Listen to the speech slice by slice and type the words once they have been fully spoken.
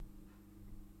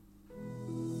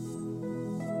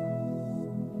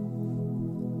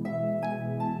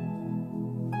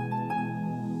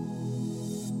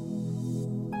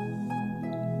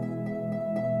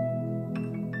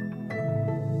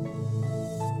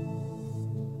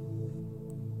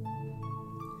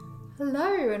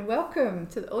Hello and welcome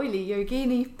to the Oily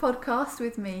Yogini Podcast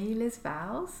with me, Liz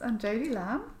Vowles, and Jodie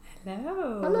Lamb.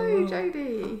 Hello. Hello,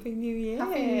 Jodie. Happy New Year.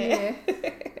 Happy New Year.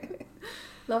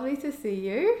 Lovely to see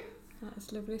you.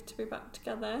 It's lovely to be back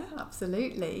together.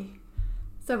 Absolutely.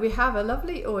 So we have a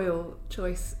lovely oil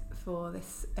choice for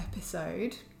this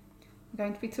episode. I'm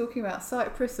going to be talking about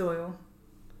Cypress oil.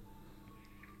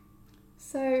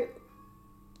 So,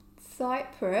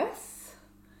 Cypress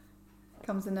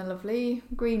comes in a lovely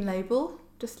green label,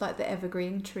 just like the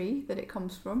evergreen tree that it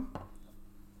comes from.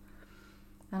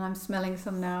 And I'm smelling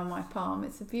some now on my palm.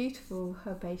 It's a beautiful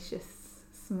herbaceous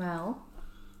smell.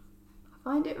 I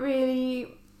find it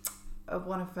really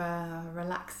one of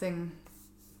relaxing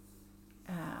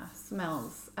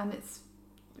smells, and it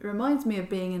reminds me of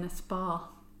being in a spa,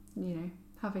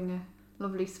 having a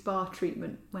lovely spa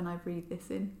treatment when I breathe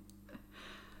this in.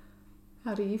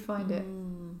 How do you find it?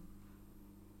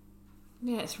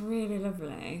 Yeah, it's really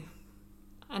lovely.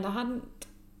 And I hadn't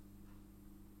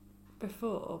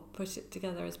before put it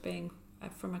together as being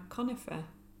from a conifer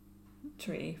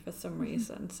tree for some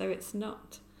reason. So it's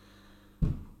not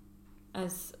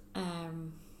as...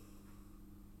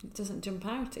 it doesn't jump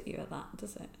out at you at that,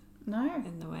 does it? No.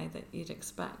 In the way that you'd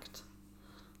expect.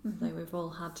 Though we've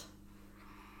all had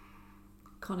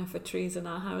conifer trees in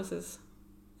our houses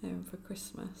for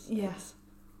Christmas. Yes.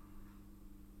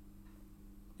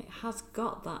 It has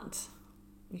got that.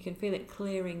 You can feel it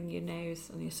clearing your nose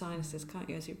and your sinuses, can't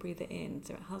you, as you breathe it in?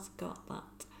 So it has got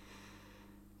that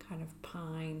kind of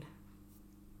pine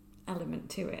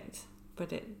element to it.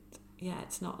 But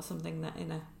it's not something that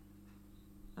in a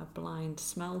blind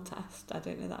smell test, I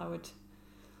don't know that I would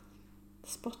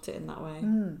spot it in that way.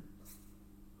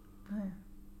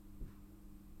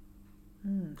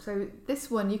 So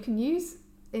this one you can use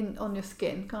on your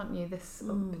skin, can't you? This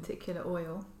particular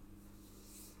oil.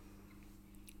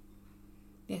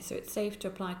 Yeah, so it's safe to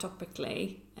apply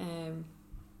topically.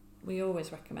 We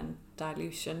always recommend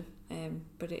dilution,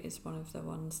 but it is one of the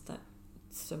ones that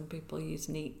some people use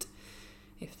neat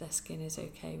if their skin is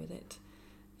okay with it.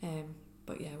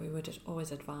 But yeah, we would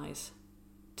always advise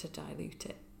to dilute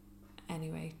it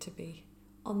anyway, to be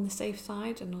on the safe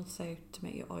side and also to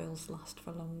make your oils last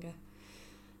for longer.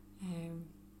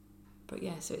 But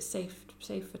yeah, so it's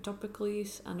safe for topical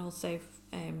use and also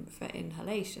for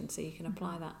inhalation, so you can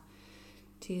apply that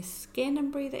to your skin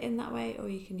and breathe it in that way, or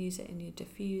you can use it in your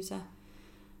diffuser,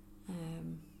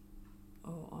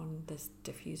 or on this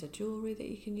diffuser jewellery that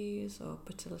you can use, or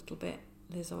put a little bit.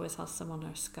 Liz always has some on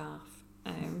her scarf,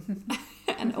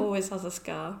 and always has a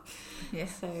scarf. Yeah.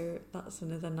 So that's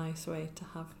another nice way to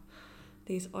have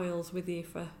these oils with you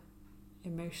for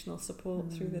emotional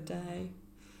support through the day.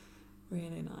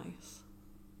 Really nice.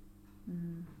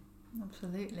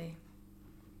 Absolutely.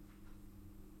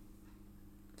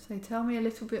 So tell me a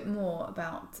little bit more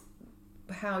about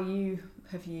how you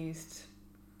have used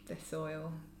this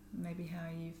oil, maybe how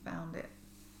you found it.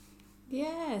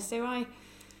 Yeah, so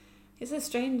it's a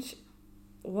strange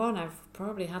one. I've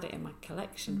probably had it in my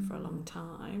collection for a long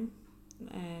time,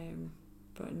 and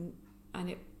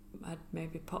it had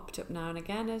maybe popped up now and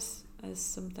again as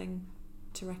something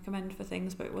to recommend for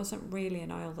things, but it wasn't really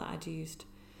an oil that I'd used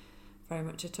very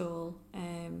much at all.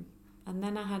 And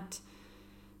then I had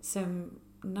some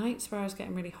nights where I was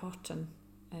getting really hot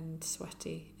and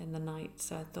sweaty in the night,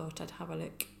 so I thought I'd have a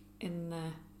look in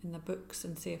the books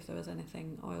and see if there was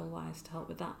anything oil wise to help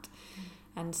with that.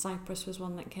 And Cypress was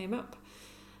one that came up.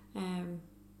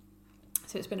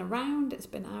 So it's been around, it's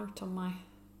been out on my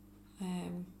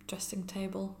dressing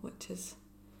table, which is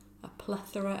a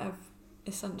plethora of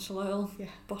essential oil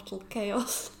bottle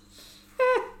chaos.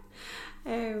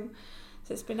 So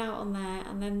it's been out on there,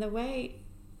 and then the way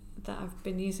that I've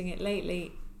been using it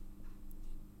lately,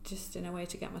 just in a way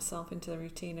to get myself into the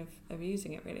routine of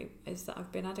using it really, is that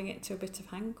I've been adding it to a bit of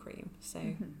hand cream.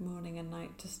 So morning and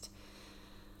night, just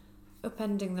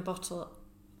upending the bottle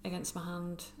against my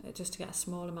hand just to get a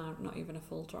small amount, not even a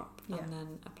full drop, and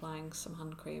then applying some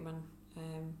hand cream and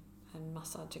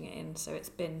massaging it in. So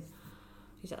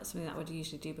that's something that I would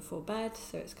usually do before bed,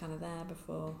 so it's kind of there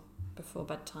before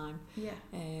bedtime.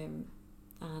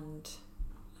 And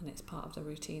it's part of the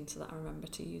routine so that I remember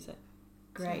to use it.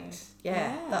 Great. So,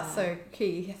 that's so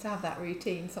key. You have to have that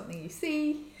routine, something you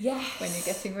see when you're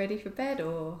getting ready for bed,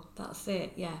 or... That's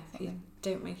it, yeah. If you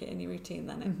don't make it in your routine,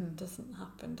 then it doesn't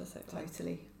happen, does it?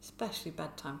 Totally. Especially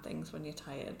bedtime things when you're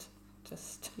tired.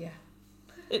 Just... Yeah.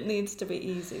 It needs to be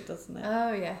easy, doesn't it?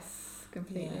 Oh, yes.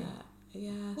 Completely.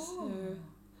 Yeah, so...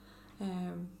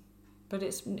 but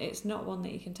it's not one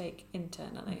that you can take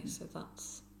internally, so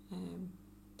that's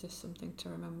just something to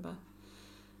remember,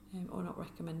 or not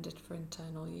recommended for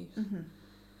internal use.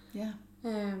 Yeah.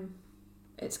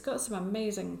 It's got some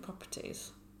amazing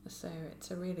properties. So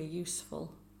it's a really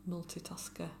useful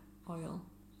multitasker oil.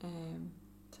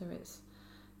 So it's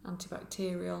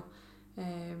antibacterial,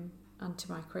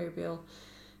 antimicrobial,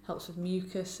 helps with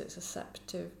mucus. It's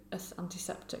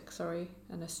antiseptic,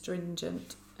 and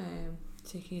astringent.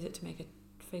 So you can use it to make a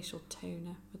facial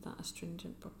toner with that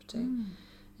astringent property.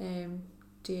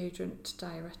 Deodorant,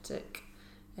 diuretic,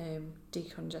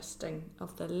 decongesting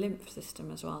of the lymph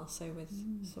system as well. So with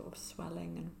sort of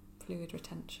swelling and fluid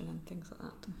retention and things like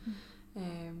that.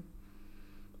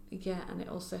 And it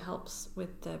also helps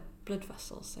with the blood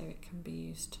vessels, so it can be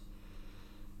used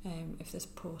if there's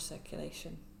poor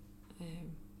circulation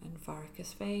and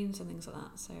varicose veins and things like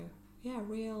that. So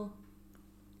real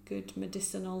good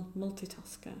medicinal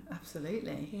multitasker.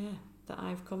 Absolutely. Yeah, that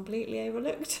I've completely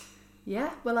overlooked.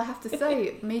 Yeah, well, I have to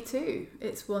say, me too.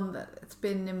 It's one that's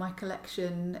been in my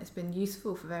collection. It's been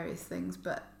useful for various things,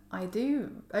 but I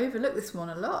do overlook this one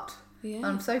a lot. Yeah.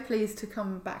 I'm so pleased to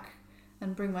come back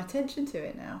and bring my attention to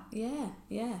it now.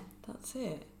 Yeah, that's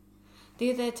it.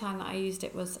 The other time that I used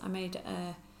it was I made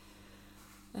a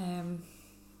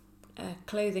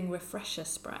clothing refresher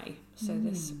spray. So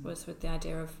this was with the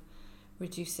idea of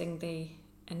reducing the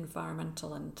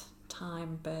environmental and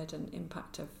time burden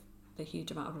impact of the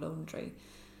huge amount of laundry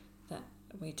that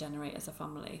we generate as a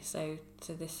family. So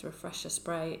this refresher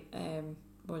spray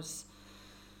was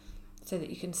so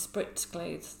that you can spritz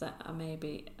clothes that are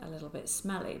maybe a little bit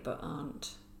smelly but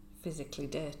aren't physically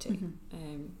dirty,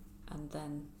 and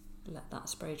then let that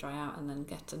spray dry out and then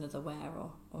get another wear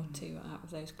or two out of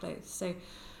those clothes. So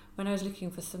when I was looking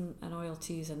for an oil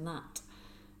to use in that,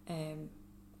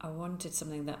 I wanted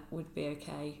something that would be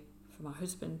okay for my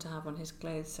husband to have on his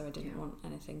clothes, so I didn't want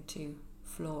anything too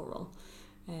floral.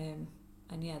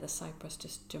 The Cypress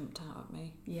just jumped out at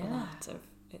me for that.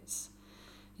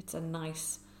 It's a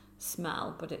nice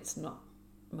smell, but it's not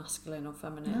masculine or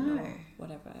feminine or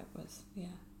whatever it was.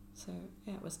 So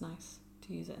it was nice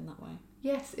to use it in that way.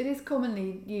 Yes, it is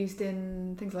commonly used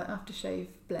in things like aftershave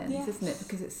blends, isn't it?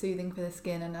 Because it's soothing for the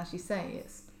skin, and as you say,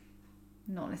 it's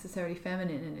not necessarily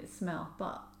feminine in its smell,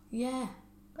 but kind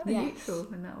of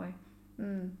neutral in that way.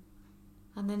 And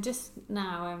then just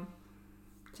now,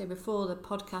 so before the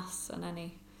podcasts and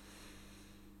any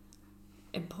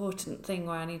important thing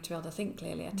where I need to be able to think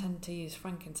clearly, I tend to use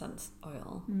frankincense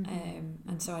oil,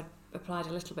 and so I applied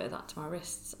a little bit of that to my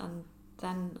wrists, and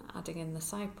then adding in the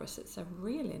Cypress. It's a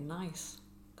really nice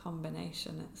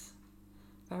combination. It's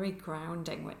very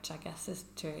grounding, which I guess is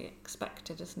to be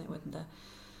expected, isn't it, with the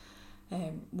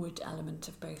wood element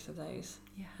of both of those.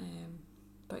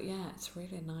 But it's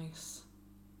really nice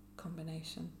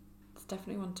combination. It's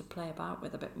definitely one to play about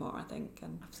with a bit more, I think,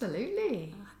 and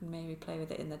absolutely, and maybe play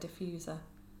with it in the diffuser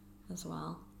as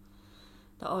well.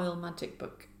 The Oil Magic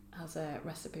book has a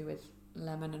recipe with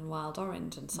lemon and wild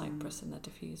orange and cypress in the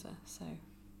diffuser, so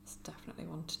it's definitely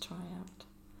one to try out.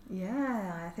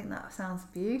 I think that sounds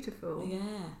beautiful.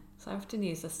 So I often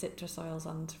use the citrus oils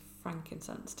and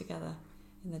frankincense together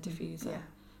in the diffuser.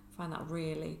 I find that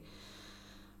really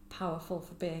powerful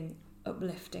for being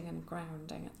uplifting and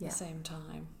grounding at the same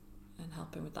time, and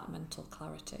helping with that mental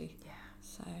clarity.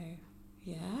 So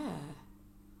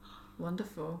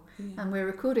wonderful. And we're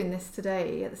recording this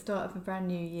today at the start of a brand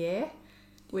new year,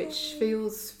 which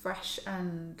feels fresh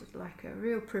and like a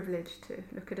real privilege to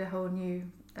look at a whole new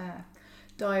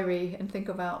diary and think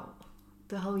about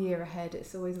the whole year ahead.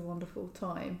 It's always a wonderful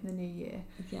time, the new year.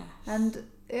 And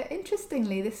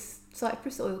interestingly, this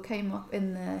Cypress oil came up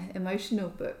in the emotional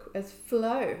book as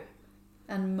flow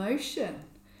and motion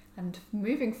and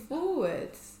moving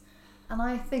forwards, and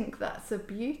I think that's a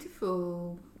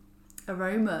beautiful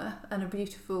aroma and a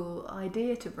beautiful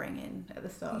idea to bring in at the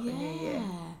start of the new year,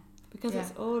 because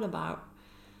it's all about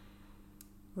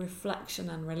reflection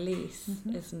and release,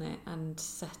 isn't it, and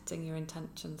setting your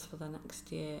intentions for the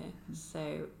next year.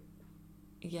 So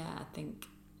I think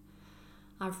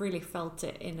I've really felt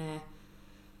it in a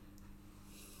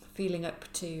feeling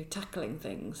up to tackling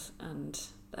things, and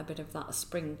a bit of that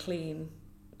spring clean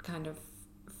kind of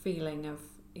feeling of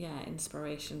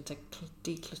inspiration to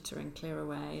declutter and clear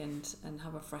away and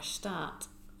have a fresh start.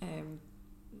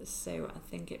 So I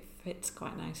think it fits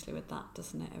quite nicely with that,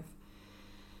 doesn't it, of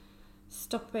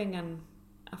stopping, and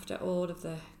after all of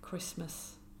the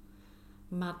Christmas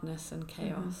madness and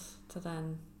chaos, to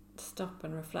then stop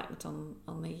and reflect on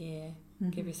the year,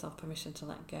 give yourself permission to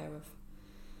let go of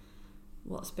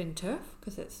what's been tough,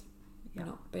 because it's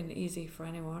not been easy for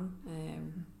anyone,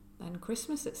 and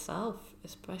Christmas itself,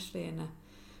 especially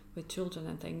with children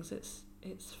and things, it's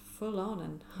full on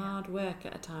and hard work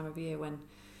at a time of year when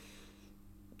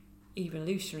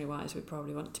evolutionary wise, we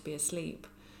probably want to be asleep.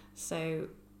 So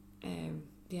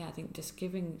I think just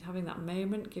having that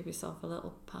moment, give yourself a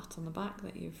little pat on the back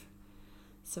that you've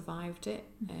survived it,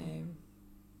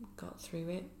 got through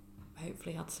it,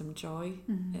 hopefully had some joy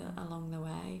along the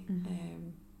way,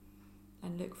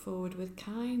 and look forward with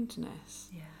kindness.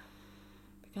 Yeah.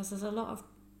 Because there's a lot of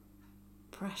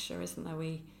pressure, isn't there?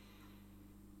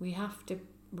 We have to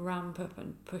ramp up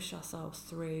and push ourselves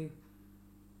through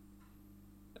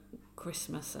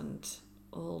Christmas and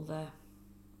all the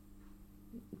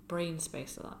brain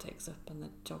space that takes up, and the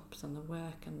jobs and the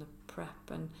work and the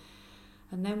prep, and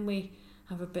then we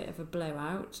have a bit of a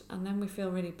blowout, and then we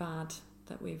feel really bad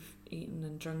that we've eaten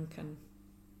and drunk, and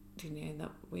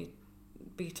that we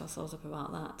beat ourselves up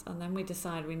about that, and then we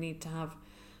decide we need to have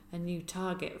a new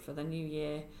target for the new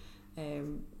year,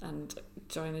 and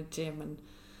join a gym and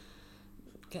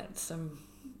get some,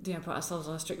 put ourselves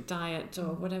on a strict diet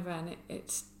or whatever, and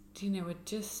it's we're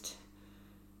just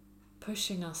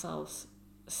pushing ourselves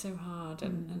so hard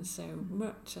and so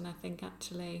much. And I think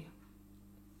actually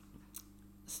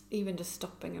even just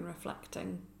stopping and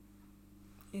reflecting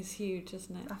is huge,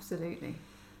 isn't it? Absolutely.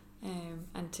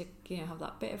 And to have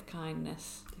that bit of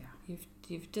kindness. Yeah.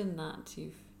 You've done that.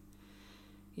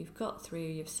 You've got through.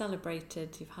 You've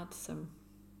celebrated. You've had some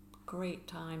great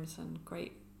times and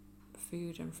great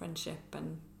food and friendship,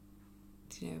 and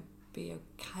be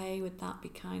okay with that. Be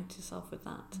kind to yourself with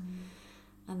that.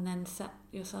 And then set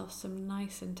yourself some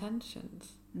nice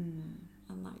intentions. And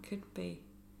that could be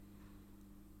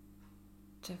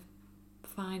to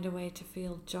find a way to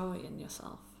feel joy in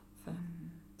yourself for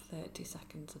 30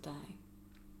 seconds a day.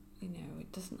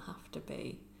 It doesn't have to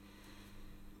be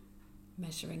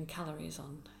measuring calories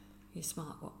on your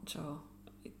smartwatch, or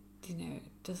it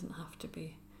doesn't have to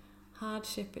be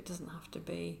hardship. It doesn't have to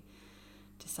be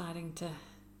deciding to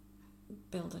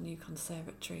build a new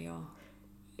conservatory, or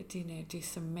do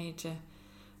some major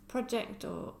project,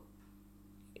 or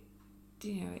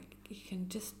you can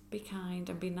just be kind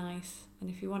and be nice. And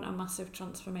if you want a massive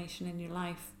transformation in your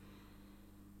life,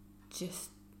 just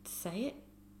say it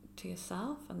to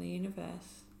yourself and the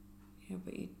universe,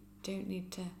 but you don't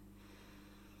need to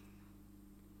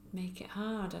make it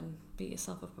hard and beat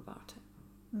yourself up about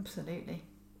it. Absolutely.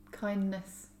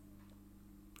 Kindness.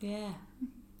 Yeah.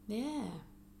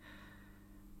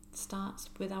 Starts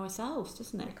with ourselves,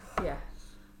 doesn't it? Yeah.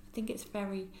 I think it's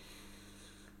very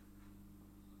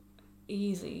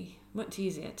much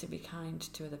easier to be kind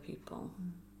to other people,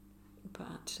 but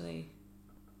actually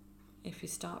if you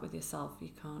start with yourself, you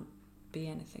can't be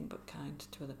anything but kind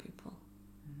to other people.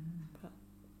 But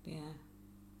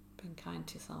being kind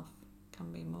to yourself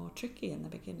can be more tricky in the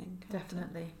beginning.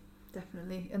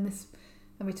 Definitely. And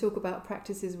we talk about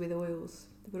practices with oils,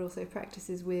 but also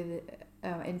practices with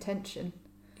intention.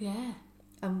 Yeah.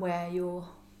 And what you're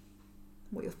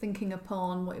thinking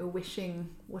upon, what you're wishing,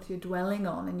 what you're dwelling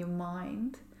on in your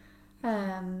mind,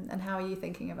 and how are you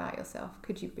thinking about yourself?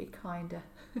 Could you be kinder?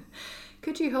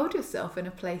 Could you hold yourself in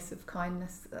a place of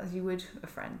kindness as you would a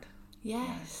friend?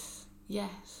 Yes.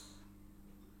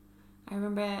 I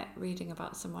remember reading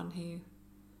about someone who,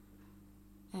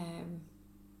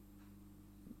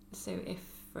 so if,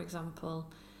 for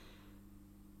example,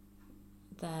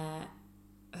 their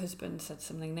husband said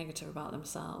something negative about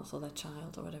themselves or their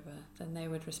child or whatever, then they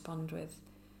would respond with,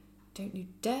 "Don't you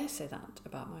dare say that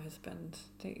about my husband.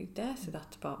 Don't you dare say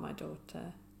that about my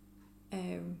daughter."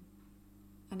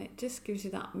 And it just gives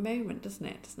you that moment, doesn't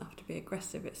it? It doesn't have to be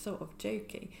aggressive. It's sort of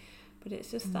jokey, but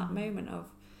it's just that moment of,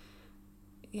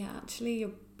 actually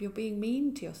you're being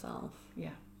mean to yourself.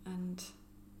 Yeah. And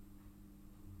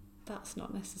that's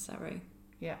not necessary.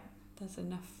 Yeah. There's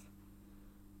enough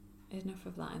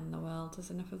of that in the world. There's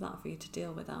enough of that for you to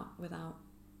deal without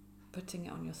putting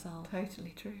it on yourself.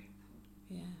 Totally true.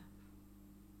 Yeah.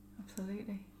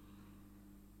 Absolutely.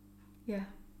 Yeah.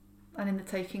 And in the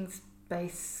taking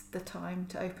space, the time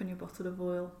to open your bottle of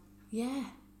oil. Yeah.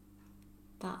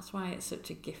 That's why it's such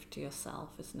a gift to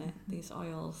yourself, isn't it? These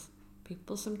oils,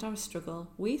 people sometimes struggle.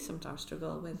 We sometimes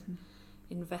struggle with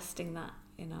investing that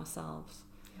in ourselves.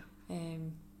 Yeah.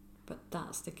 But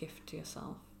that's the gift to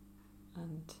yourself.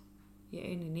 And you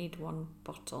only need one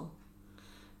bottle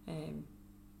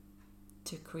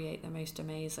to create the most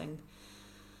amazing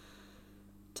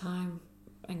time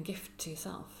and gift to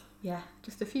yourself. Yeah,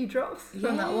 just a few drops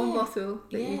from that one bottle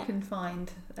that you can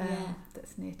find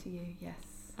that's near to you, yes.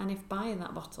 And if buying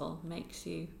that bottle makes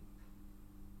you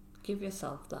give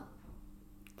yourself that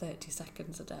 30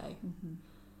 seconds a day.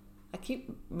 I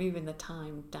keep moving the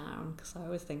time down because I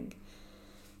always think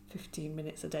 15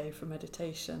 minutes a day for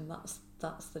meditation,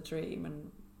 that's the dream,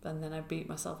 and then I beat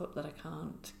myself up that I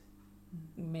can't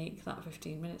make that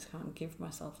 15 minutes count and give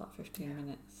myself that 15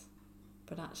 minutes.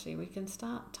 But actually we can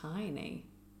start tiny.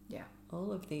 Yeah.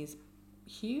 All of these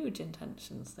huge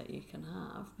intentions that you can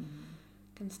have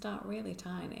can start really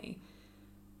tiny,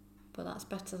 but that's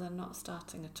better than not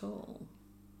starting at all.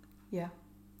 Yeah.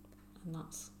 And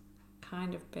that's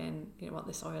kind of been, what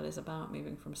this oil is about,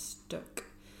 moving from stuck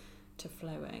to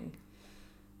flowing.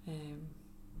 And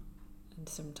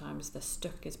sometimes the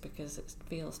stuck is because it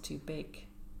feels too big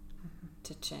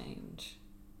to change.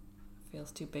 It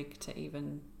feels too big to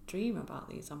even dream about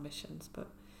these ambitions, but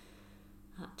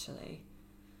actually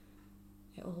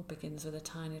it all begins with a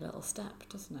tiny little step,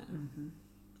 doesn't it?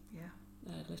 Yeah.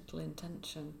 A little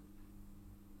intention.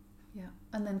 Yeah.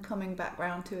 And then coming back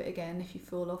round to it again if you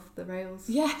fall off the rails.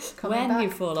 Yes, coming when back, you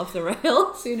fall off the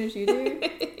rails. as soon as you do.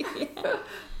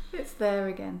 It's there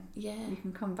again. Yeah. You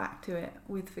can come back to it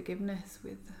with forgiveness,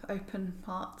 with open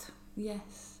heart.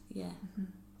 Yes, yeah.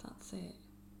 That's it.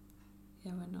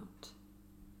 Yeah, we're not...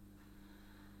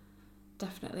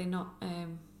 Definitely not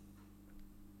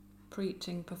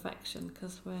preaching perfection,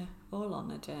 because we're all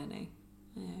on a journey.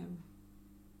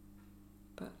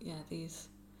 But yeah, these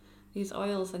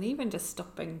oils, and even just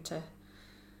stopping to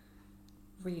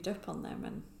read up on them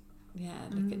and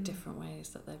look at different ways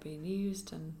that they're being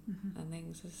used and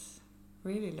things is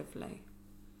really lovely.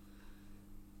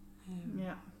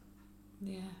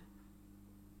 Yeah.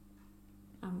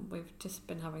 And we've just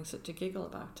been having such a giggle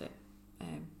about it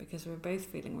because we were both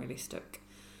feeling really stuck,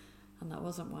 and that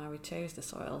wasn't why we chose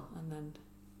this oil, and then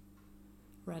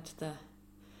read the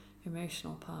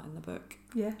emotional part in the book.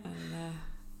 Yeah. And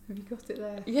have you got it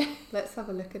there? Yeah. Let's have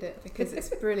a look at it, because it's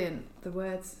brilliant, the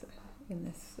words in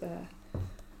this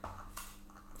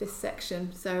this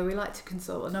section. So we like to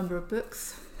consult a number of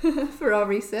books for our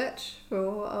research,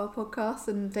 for our podcast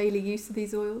and daily use of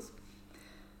these oils.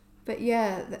 But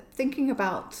yeah, thinking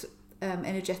about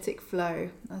energetic flow,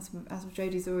 as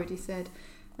Jodie's already said,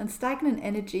 and stagnant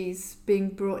energies being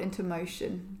brought into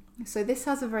motion. So this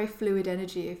has a very fluid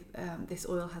energy. This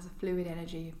oil has a fluid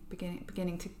energy,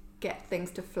 beginning to get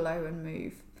things to flow and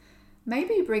move.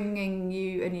 Maybe bringing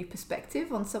you a new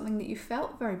perspective on something that you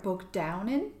felt very bogged down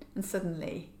in, and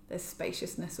suddenly there's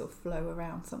spaciousness or flow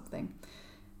around something.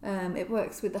 It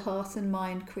works with the heart and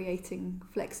mind, creating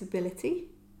flexibility.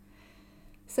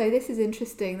 So this is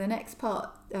interesting. The next part,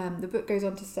 the book goes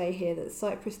on to say here that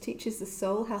Cypress teaches the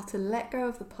soul how to let go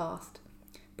of the past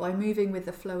by moving with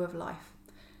the flow of life.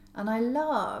 And I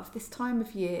love this time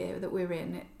of year that we're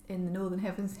in the Northern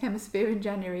Hemisphere in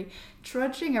January,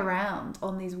 trudging around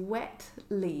on these wet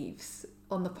leaves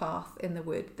on the path in the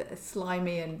wood that are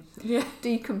slimy and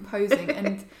decomposing.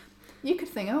 And you could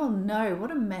think, oh no,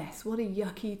 what a mess, what a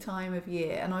yucky time of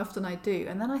year. And often I do.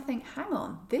 And then I think, hang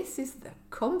on, this is the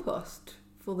compost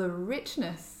for the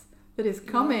richness that is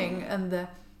coming, and the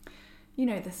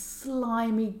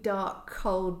slimy, dark,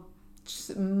 cold,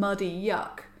 muddy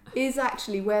yuck is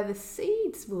actually where the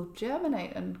seeds will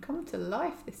germinate and come to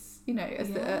life. This,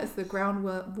 as the ground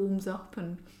warms up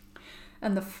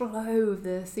and the flow of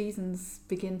the seasons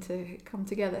begin to come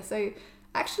together. So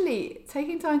actually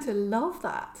taking time to love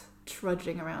that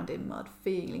trudging around in mud,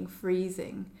 feeling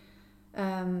freezing,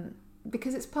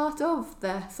 because it's part of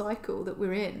the cycle that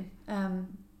we're in.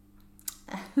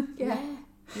 Yeah.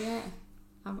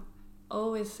 I'm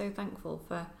always so thankful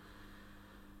for.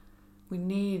 We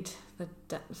need the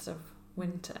depths of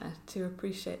winter to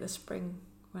appreciate the spring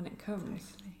when it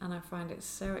comes. Totally. And I find it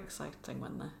so exciting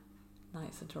when the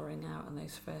nights are drawing out and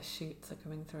those first shoots are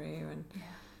coming through, and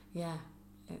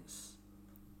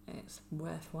it's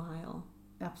worthwhile.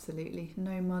 Absolutely.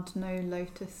 No mud, no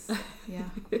lotus. Yeah,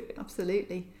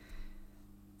 absolutely.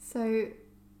 So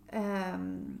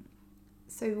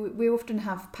we often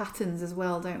have patterns as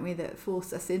well, don't we, that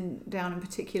force us down in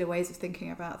particular ways of thinking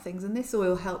about things. And this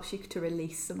oil helps you to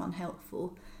release some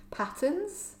unhelpful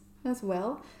patterns as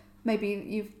well. Maybe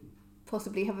you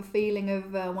possibly have a feeling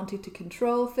of wanting to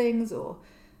control things or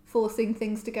forcing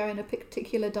things to go in a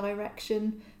particular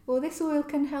direction. Well, this oil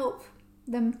can help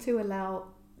them to allow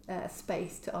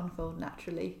space to unfold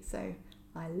naturally. So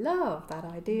I love that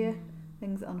idea.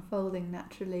 Things unfolding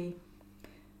naturally,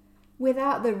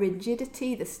 without the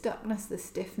rigidity, the stuckness, the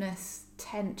stiffness,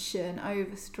 tension,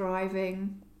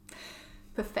 overstriving,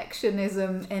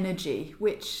 perfectionism energy,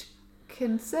 which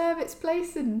can serve its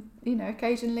place and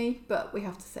occasionally, but we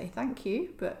have to say thank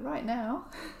you. But right now,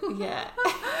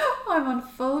 I'm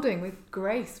unfolding with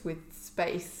grace, with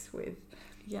space, with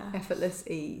effortless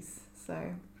ease.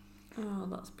 So,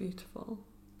 that's beautiful.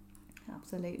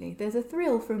 Absolutely, there's a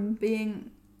thrill from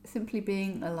simply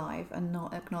being alive and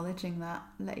not acknowledging that.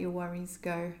 Let your worries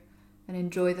go and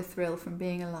enjoy the thrill from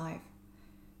being alive.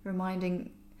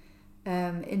 reminding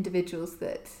individuals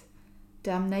that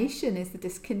damnation is the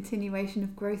discontinuation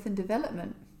of growth and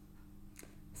development.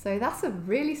 So that's a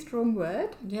really strong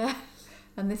word. Yeah.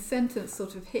 And this sentence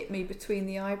sort of hit me between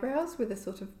the eyebrows with a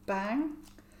sort of bang.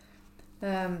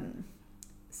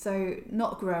 So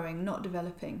not growing, not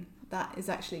developing, that is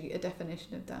actually a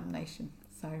definition of damnation.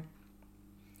 So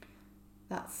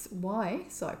that's why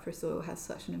Cypress oil has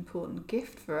such an important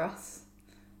gift for us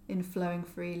in flowing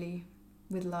freely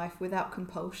with life without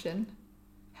compulsion.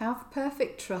 Have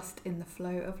perfect trust in the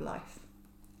flow of life.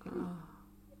 Oh,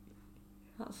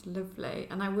 that's lovely.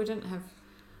 And I wouldn't have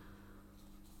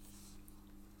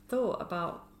thought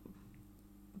about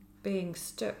being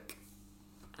stuck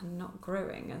and not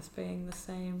growing as being the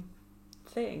same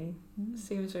thing.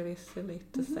 Seems really silly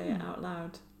to say it out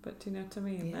loud, but do you know what I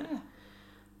mean? Yeah. That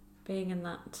being in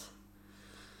that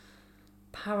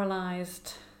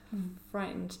paralysed,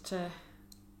 frightened to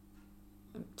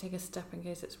take a step in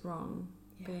case it's wrong,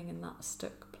 being in that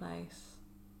stuck place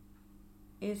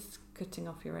is cutting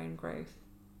off your own growth.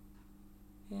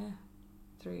 Yeah,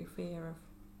 through fear of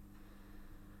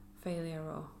failure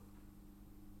or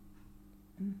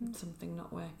something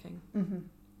not working.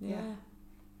 Yeah.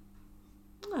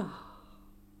 Oh.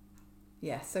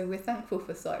 Yeah, so we're thankful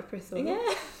for Cypress oil.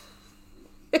 Yeah.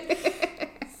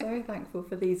 So thankful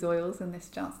for these oils and this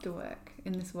chance to work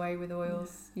in this way with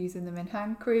oils, using them in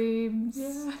hand creams,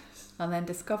 and then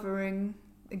discovering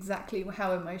exactly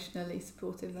how emotionally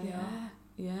supportive they are.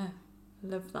 Yeah. I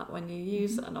love that when you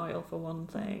use an oil for one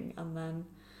thing and then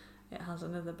it has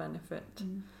another benefit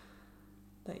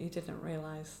that you didn't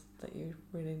realise that you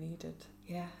really needed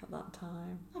at that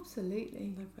time.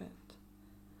 Absolutely. Love it.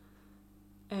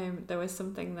 There was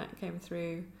something that came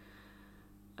through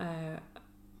from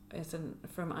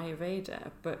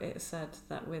Ayurveda, but it said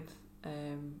that with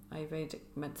Ayurvedic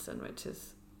medicine, which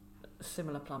is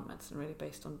similar plant medicine really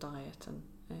based on diet and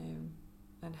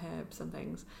herbs and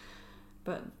things,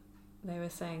 but they were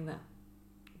saying that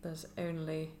there's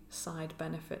only side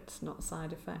benefits, not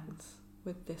side effects,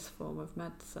 with this form of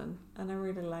medicine. And I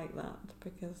really like that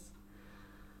because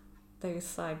those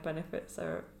side benefits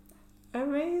are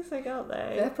amazing, aren't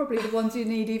they? They're probably the ones you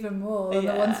need even more than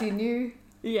the ones you knew.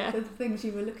 Yeah. The things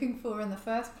you were looking for in the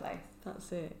first place.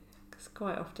 That's it. Because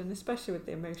quite often, especially with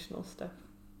the emotional stuff,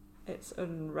 it's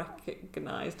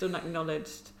unrecognised,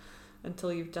 unacknowledged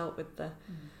until you've dealt with the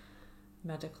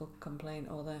medical complaint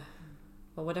or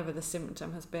whatever the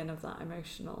symptom has been of that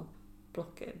emotional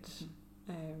blockage.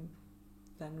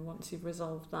 Then once you've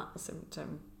resolved that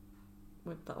symptom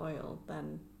with the oil,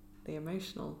 then the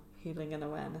emotional healing and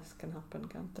awareness can happen,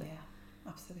 can't it? Yeah,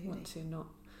 absolutely. Once you're not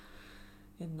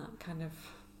in that kind of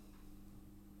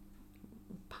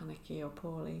panicky or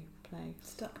poorly place.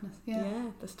 Stuckness, yeah.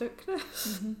 Yeah, the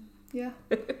stuckness. Yeah.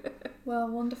 Well,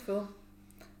 wonderful.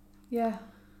 Yeah.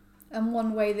 And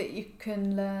one way that you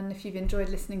can learn, if you've enjoyed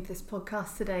listening to this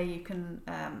podcast today, you can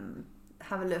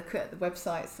have a look at the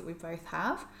websites that we both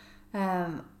have.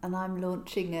 And I'm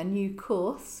launching a new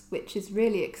course, which is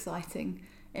really exciting.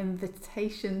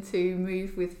 Invitation to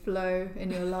move with flow in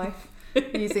your life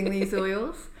using these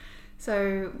oils.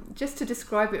 So just to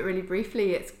describe it really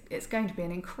briefly, it's going to be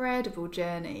an incredible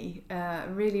journey, a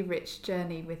really rich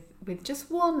journey with just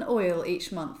one oil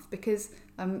each month, because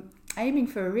I'm aiming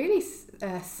for a really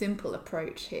simple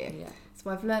approach here. Yeah. So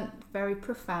I've learnt a very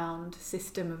profound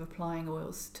system of applying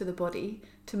oils to the body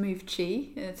to move chi,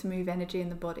 to move energy in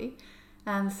the body.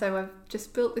 And so I've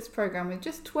just built this program with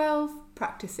just 12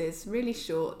 practices, really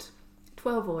short,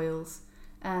 12 oils,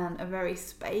 and a very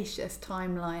spacious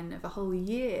timeline of a whole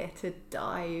year to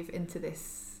dive into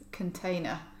this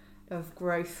container of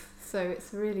growth. So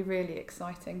it's really, really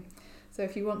exciting. So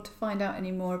if you want to find out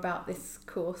any more about this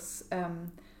course,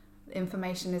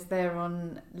 information is there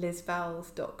on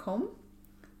lizvowles.com.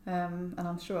 And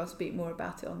I'm sure I'll speak more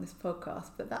about it on this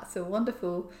podcast, but that's a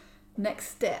wonderful next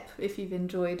step if you've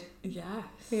enjoyed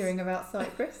hearing about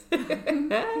Cypress.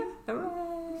 Hooray!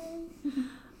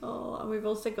 Oh, and we've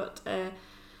also got a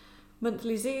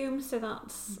monthly Zoom, so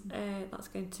that's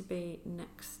going to be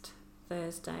next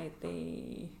Thursday,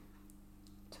 the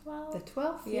 12th. The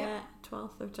 12th, yeah,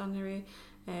 12th of January.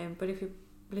 But if you're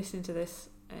listening to this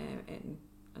and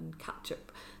catch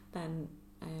up, then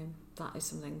that is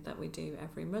something that we do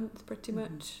every month, pretty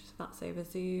much. So that's over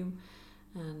Zoom,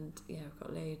 and we've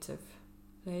got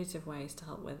loads of ways to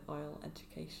help with oil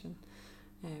education.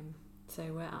 So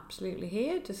we're absolutely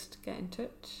here. Just get in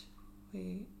touch.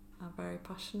 We are very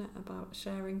passionate about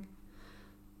sharing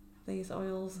these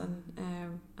oils, and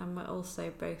we're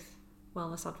also both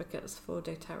wellness advocates for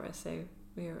doTERRA, so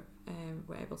we're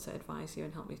able to advise you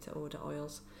and help you to order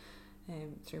oils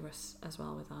through us as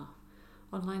well with our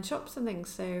online shops and things.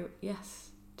 So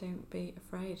yes, don't be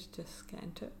afraid, just get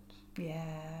in touch.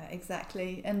 Yeah,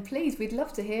 exactly. And please, we'd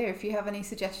love to hear if you have any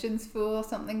suggestions for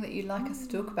something that you'd like us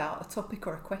to talk about, a topic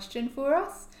or a question for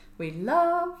us. We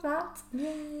love that.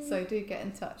 Yay. So do get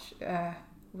in touch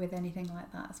with anything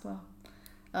like that as well.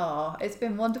 Oh, it's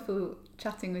been wonderful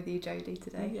chatting with you, Jodie,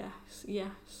 today.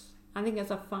 Yes. I think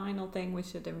as a final thing, we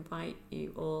should invite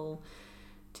you all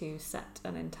to set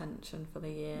an intention for the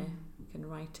year. You can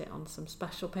write it on some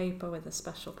special paper with a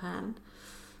special pen,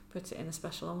 put it in a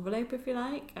special envelope if you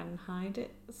like, and hide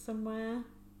it somewhere,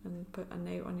 and put a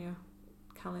note on your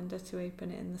calendar to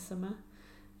open it in the summer.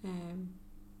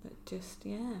 But just,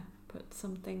 put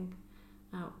something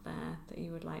out there that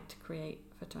you would like to create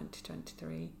for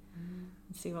 2023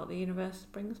 and see what the universe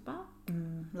brings back.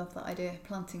 Love that idea,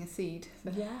 planting a seed.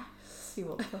 Yes. See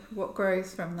what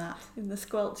grows from that. In the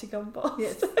squelchy compost.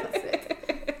 Yes, that's it.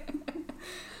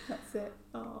 That's it.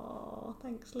 Oh,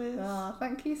 thanks, Liz.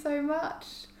 Thank you so much.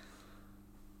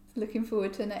 Looking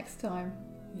forward to next time.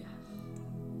 Yeah.